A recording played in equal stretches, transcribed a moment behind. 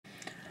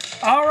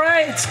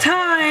Alright, it's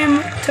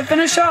time to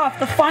finish off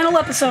the final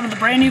episode of the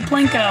brand new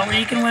Plinko, where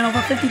you can win over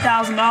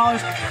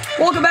 $50,000.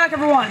 Welcome back,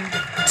 everyone,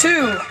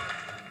 to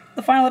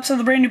the final episode of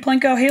the brand new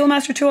Plinko. Halo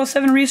Master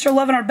 207 and Reester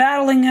 11 are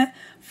battling it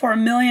for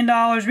 $1 million.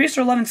 Reester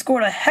 11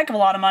 scored a heck of a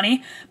lot of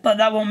money, but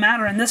that won't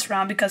matter in this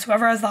round because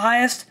whoever has the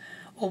highest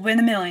will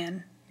win $1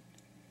 million.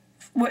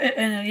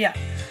 Yeah.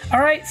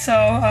 Alright,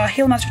 so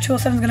Halo Master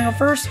 207 is going to go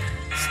first.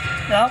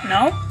 Oh,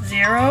 no.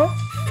 0,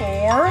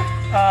 4,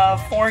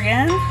 4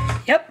 again.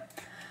 Yep.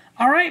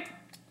 Alright,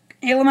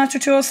 Halo Master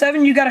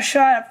 207, you got a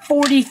shot at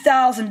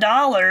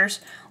 $40,000.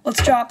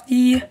 Let's drop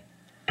the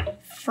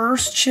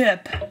first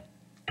chip.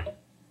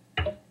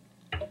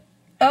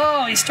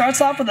 Oh, he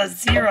starts off with a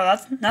 0.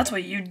 That's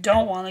what you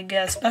don't want to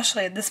get,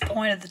 especially at this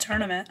point of the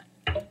tournament.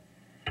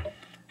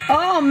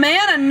 Oh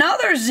man,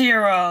 another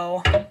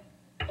 0.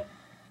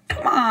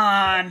 Come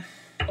on.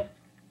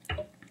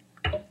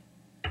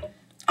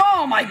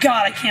 Oh my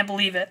god, I can't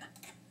believe it.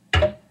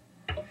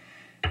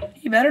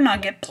 You better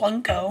not get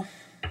Plinko.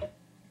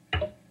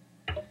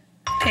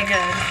 Okay,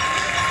 good.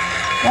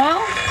 Well,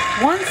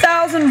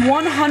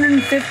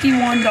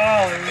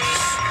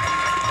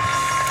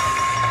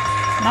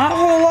 $1,151. Not a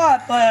whole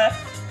lot, but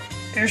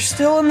you're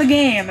still in the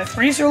game. If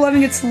Reester 11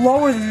 gets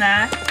lower than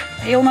that,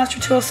 Halo Master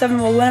 207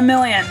 will win $1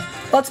 million.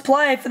 Let's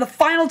play for the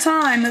final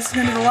time. This is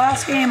going to be the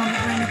last game on the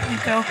brand new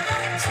Plinko.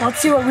 So let's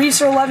see what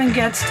Reester 11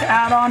 gets to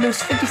add on to his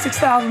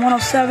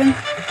 $56,107.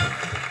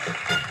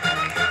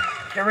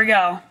 Here we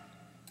go.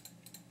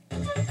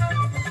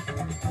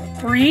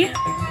 3,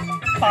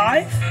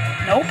 5,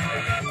 nope.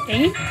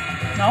 8,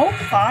 no.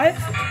 5,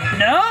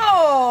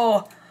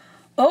 no.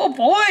 Oh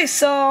boy,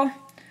 so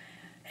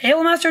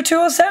Halo Master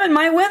 207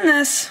 might win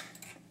this.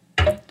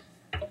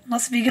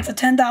 Unless if he gets a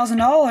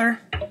 $10,000.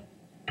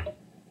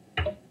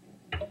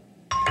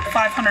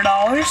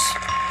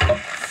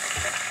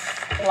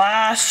 $500.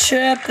 Last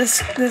chip.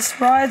 This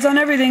rides on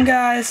everything,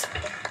 guys.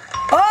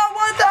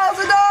 Oh,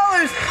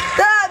 $1,000!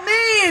 That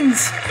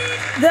means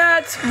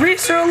that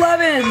Reester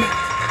 11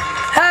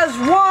 has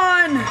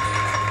won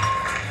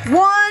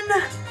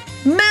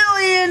 $1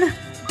 million.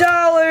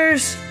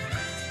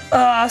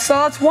 So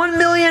that's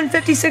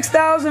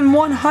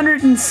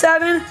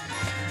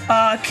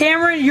 $1,056,107.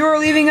 Cameron, you're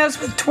leaving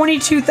us with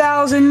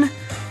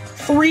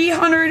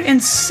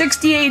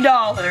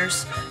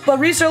 $22,368. But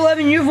Reester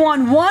 11, you've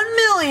won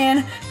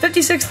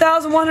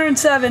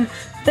 $1,056,107.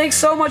 Thanks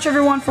so much,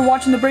 everyone, for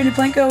watching the brand new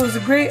Plinko. It was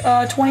a great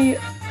 20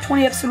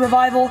 episode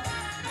revival.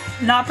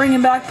 Not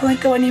bringing back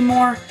Plinko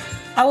anymore.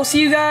 I will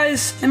see you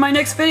guys in my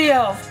next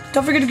video.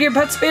 Don't forget to get your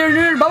pets spayed or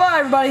neutered. Bye-bye,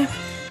 everybody.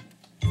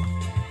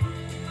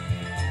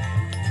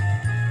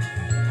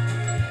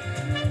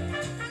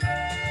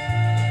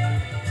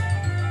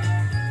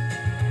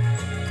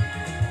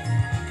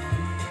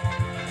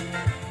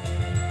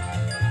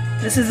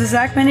 This is the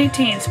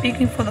Zachman18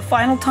 speaking for the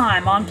final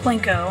time on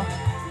Plinko,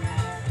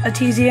 a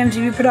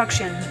TZMTV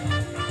production.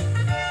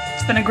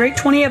 It's been a great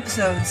 20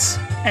 episodes,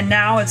 and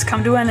now it's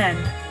come to an end.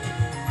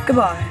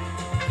 Goodbye.